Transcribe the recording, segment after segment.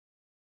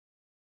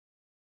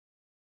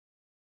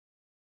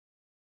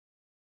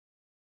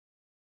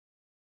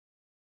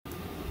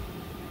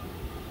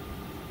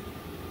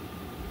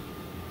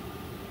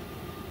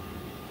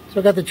So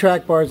I got the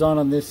track bars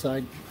on this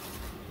side.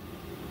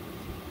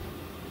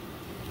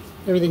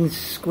 Everything's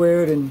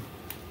squared and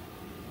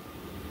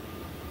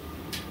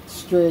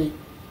straight.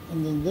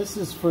 And then this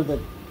is for the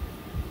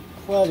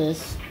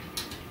clevis.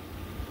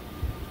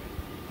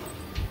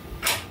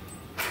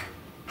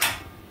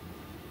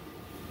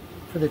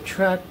 For the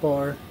track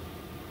bar.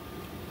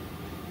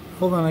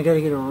 Hold on, I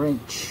gotta get a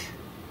wrench.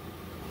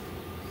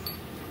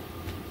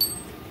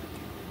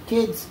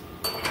 Kids,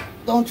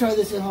 don't try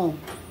this at home.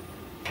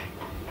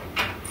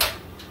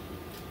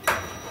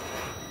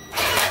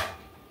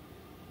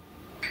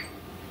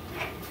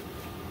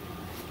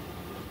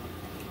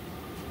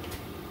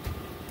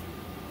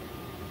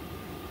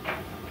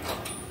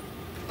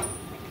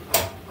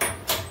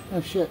 Oh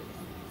shit.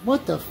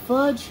 What the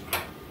fudge?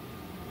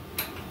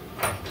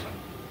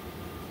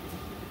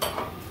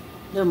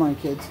 Never mind,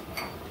 kids.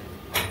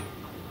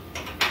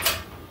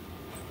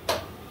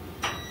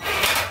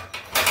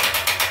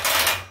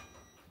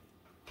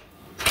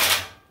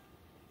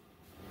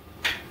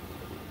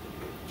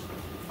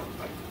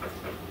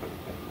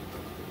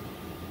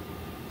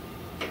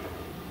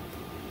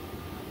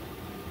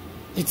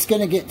 It's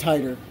gonna get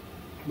tighter,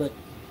 but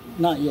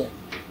not yet.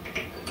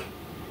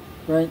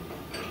 Right?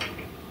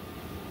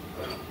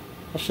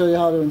 I'll show you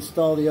how to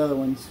install the other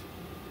ones.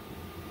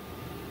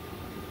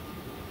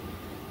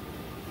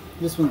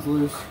 This one's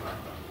loose.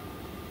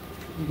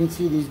 You can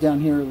see these down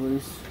here are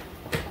loose.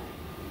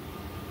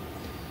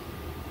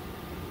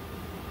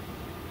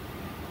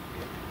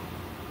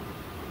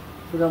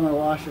 Forgot my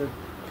washer.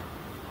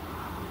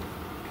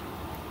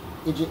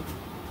 Did you?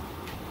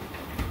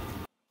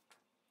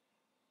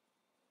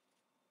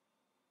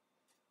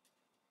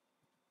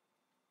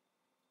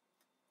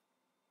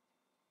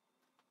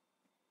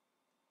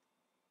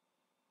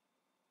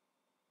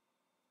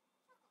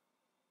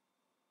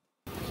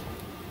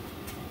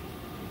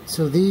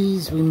 So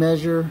these we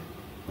measure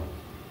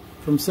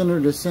from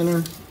center to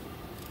center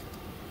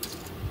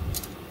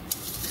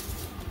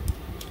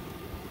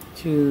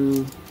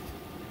to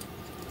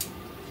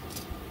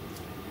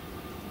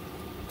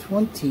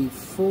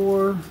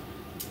 24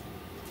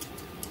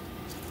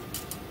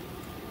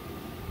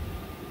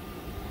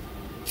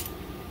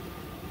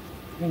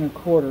 and a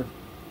quarter.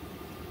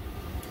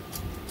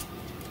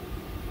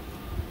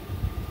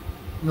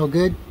 No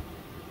good?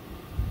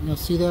 You'll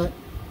see that?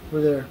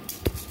 We're there.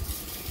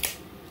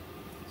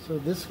 So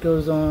this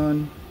goes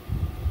on,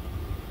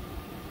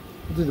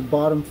 we'll do the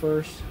bottom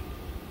first.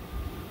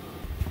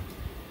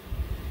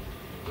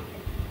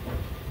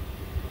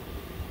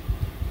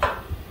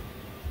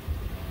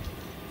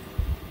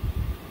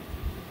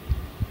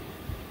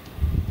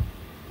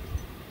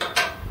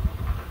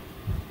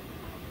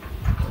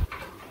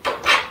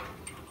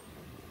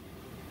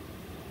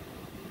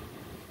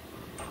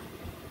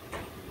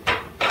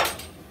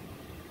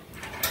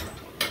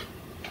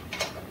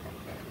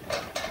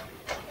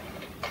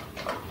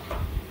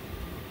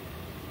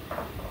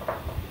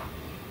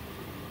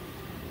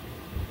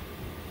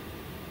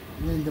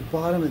 And then the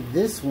bottom of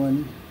this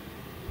one,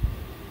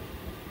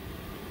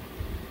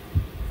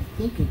 I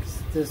think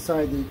it's the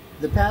side,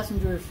 the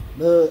passenger,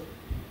 the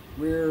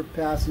rear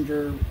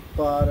passenger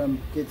bottom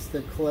gets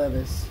the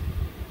clevis.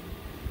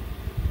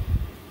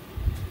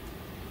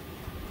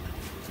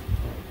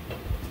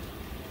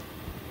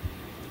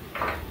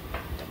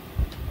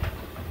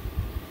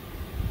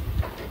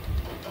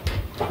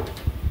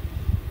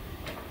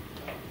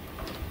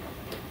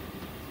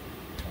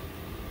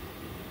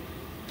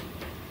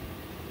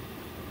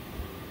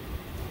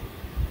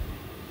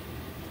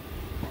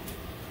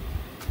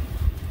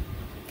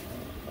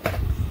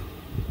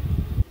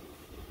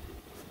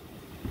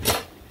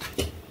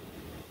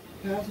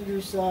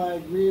 Passenger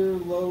side rear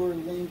lower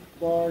link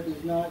bar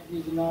does not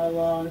use an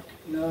eye-lock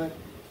nut,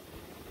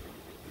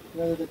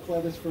 rather the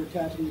clevis for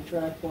attaching the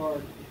track bar.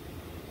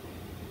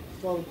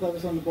 Install the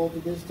clevis on the bolt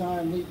at this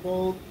time. Leave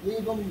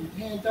them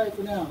hand tight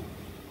for now.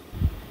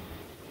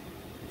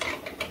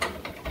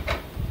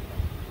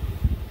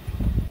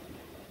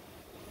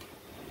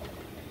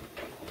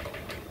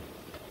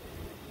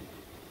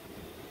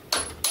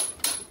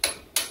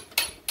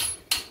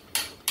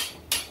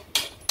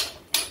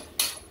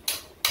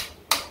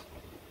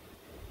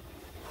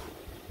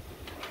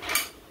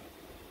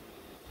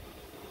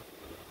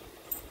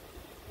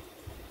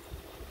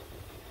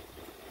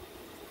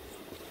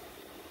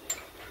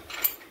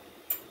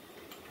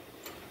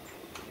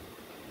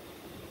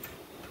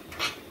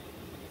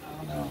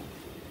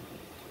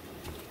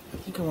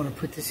 I think I want to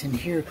put this in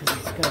here because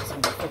it's got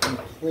some fucking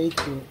plate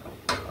to it.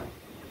 I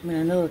mean,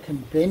 I know it can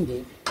bend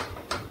it.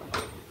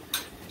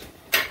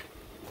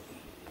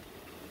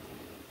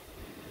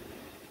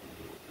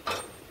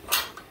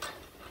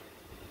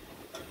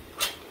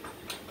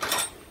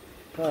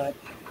 But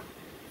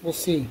we'll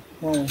see,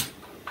 won't we?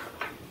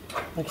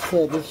 Like I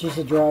said, this is just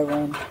a dry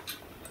run.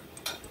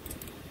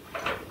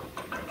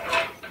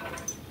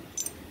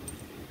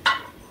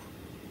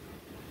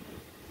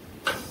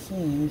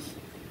 Seems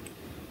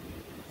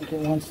like it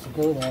wants to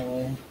go that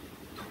way.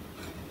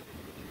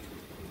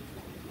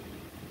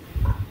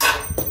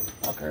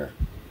 Fucker.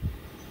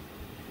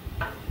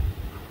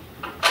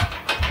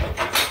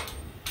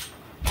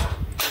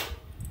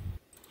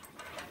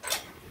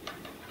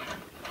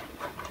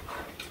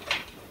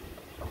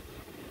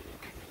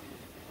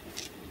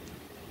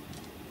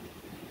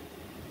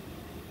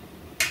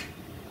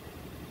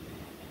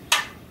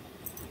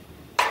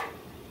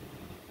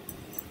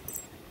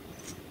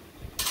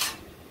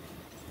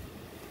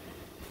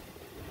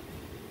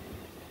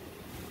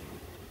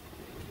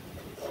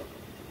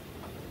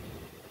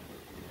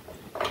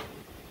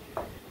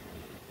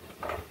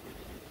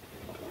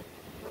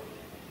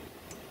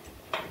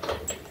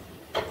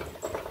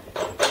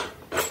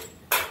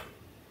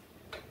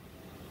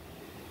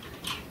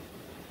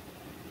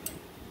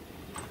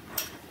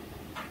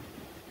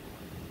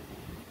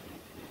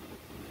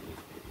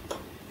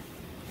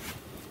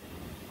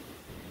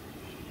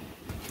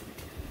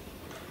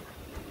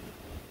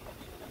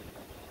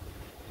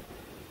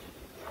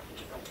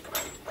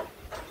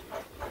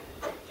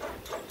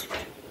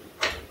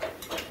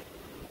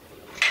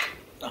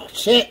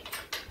 Shit.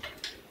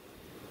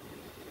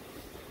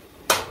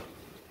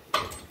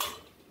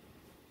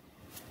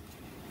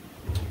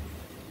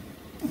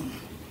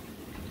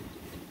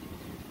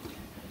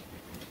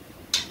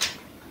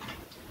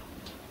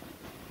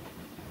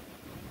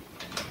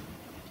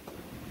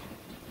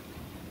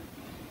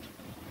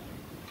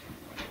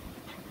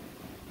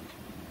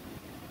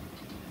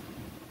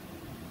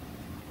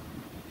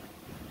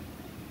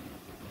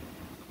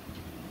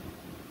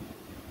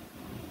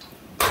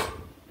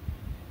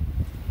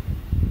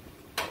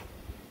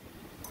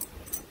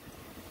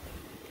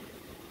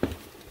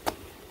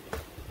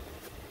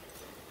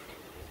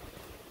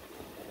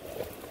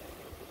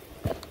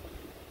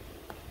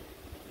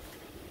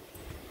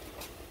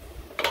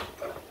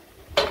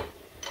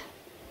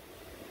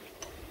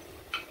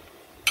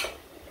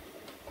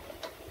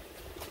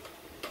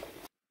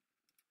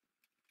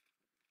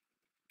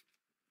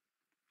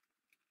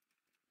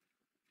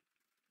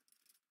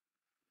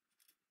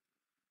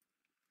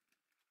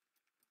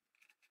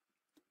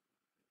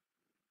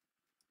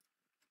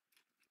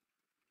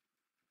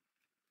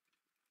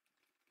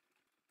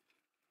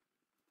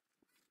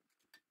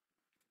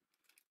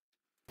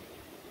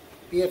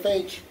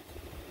 BFH,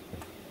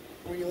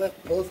 where you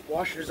left both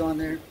washers on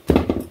there,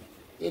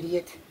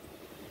 idiot.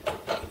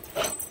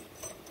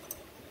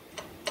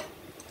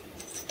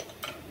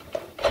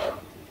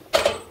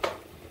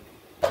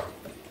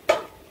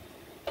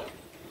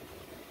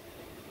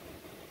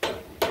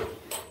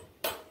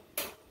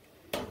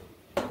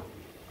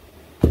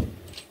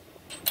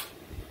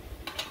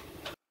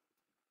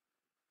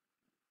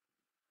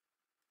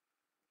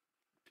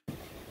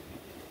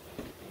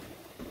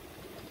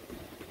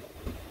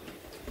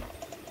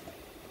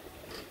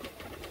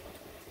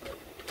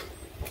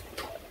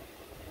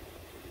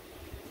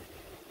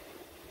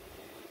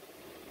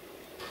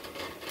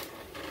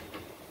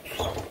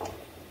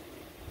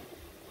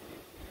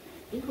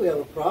 I think we have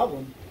a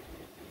problem.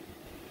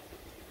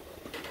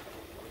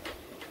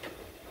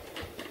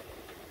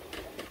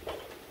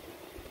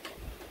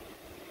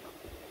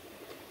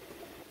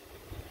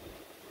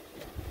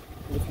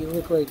 If you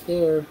look right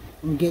there,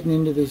 I'm getting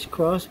into this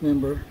cross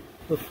member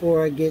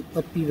before I get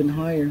up even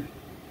higher.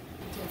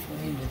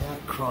 Definitely into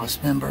that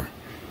cross member.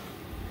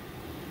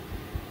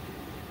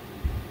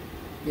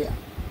 Yeah.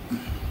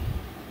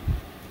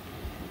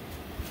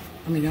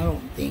 I mean, I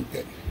don't think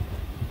that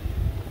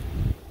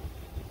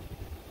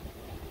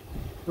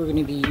we're going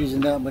to be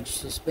using that much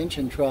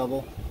suspension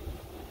travel.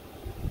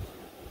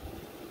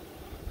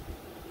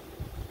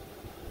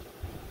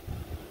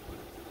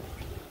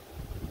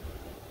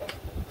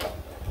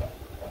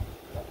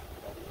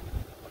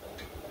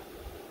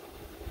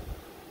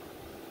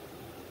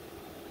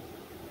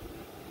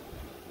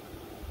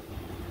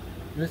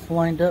 This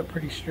lined up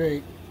pretty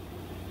straight.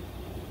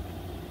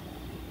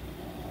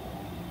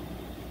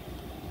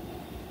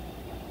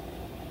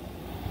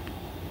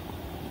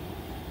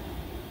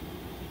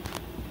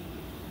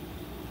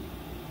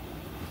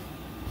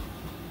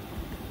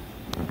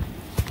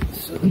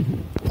 So the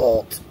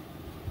bolt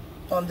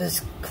on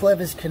this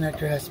clevis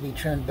connector has to be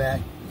trimmed back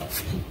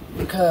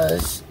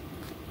because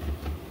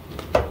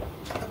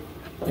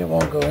it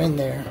won't go in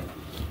there.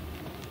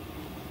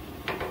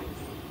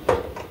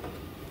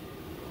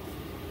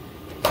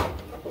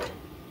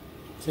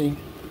 See?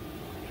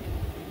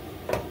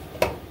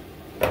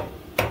 I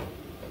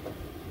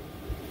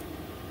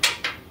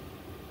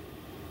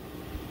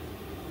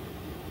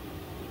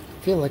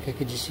feel like I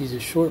could just use a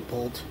short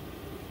bolt.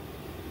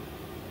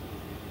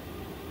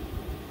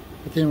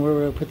 But then where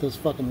would I put those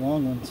fucking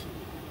long ones?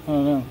 I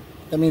don't know.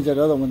 That means that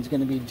other one's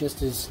going to be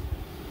just as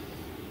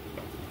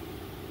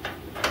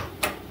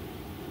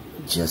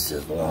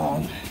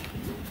long.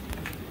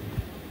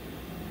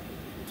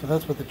 So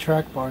that's what the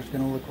track bar is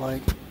going to look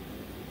like.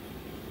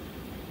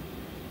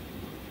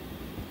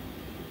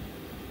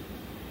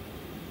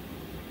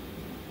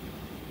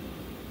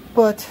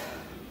 But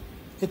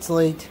it's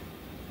late.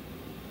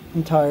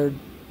 I'm tired.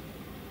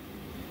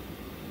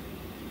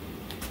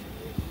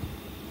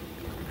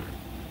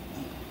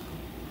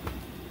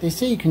 They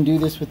say you can do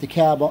this with the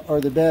cab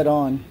or the bed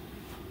on,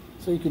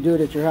 so you can do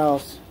it at your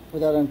house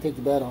without having to take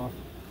the bed off.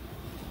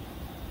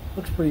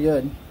 Looks pretty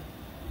good.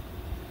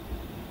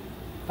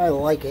 I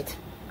like it.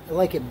 I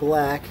like it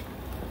black.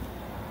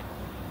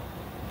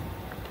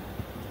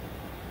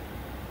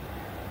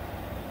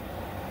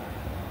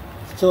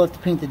 Still have to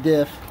paint the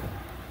diff.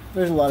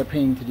 There's a lot of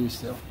painting to do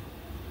still.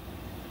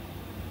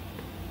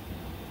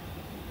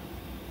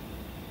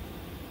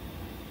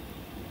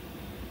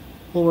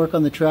 We'll work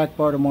on the track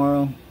bar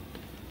tomorrow.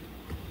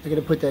 I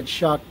gotta put that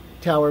shock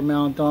tower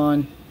mount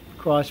on,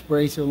 cross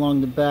brace along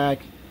the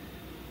back.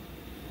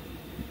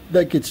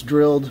 That gets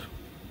drilled.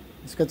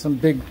 It's got some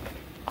big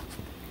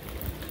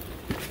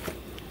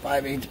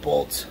 5/8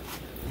 bolts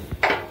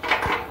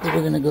that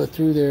we're gonna go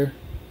through there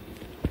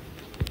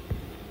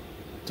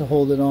to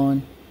hold it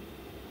on.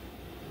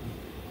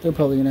 They're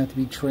probably gonna have to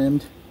be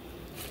trimmed.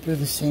 They're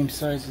the same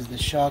size as the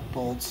shock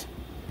bolts.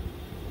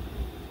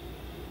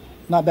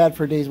 Not bad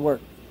for a day's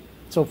work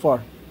so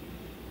far.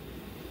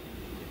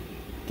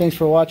 Thanks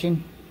for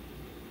watching.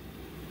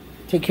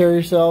 Take care of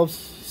yourselves.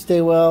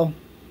 Stay well.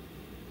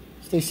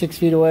 Stay 6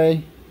 feet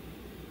away.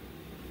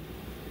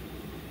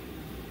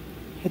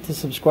 Hit the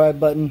subscribe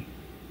button.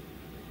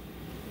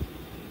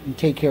 And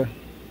take care.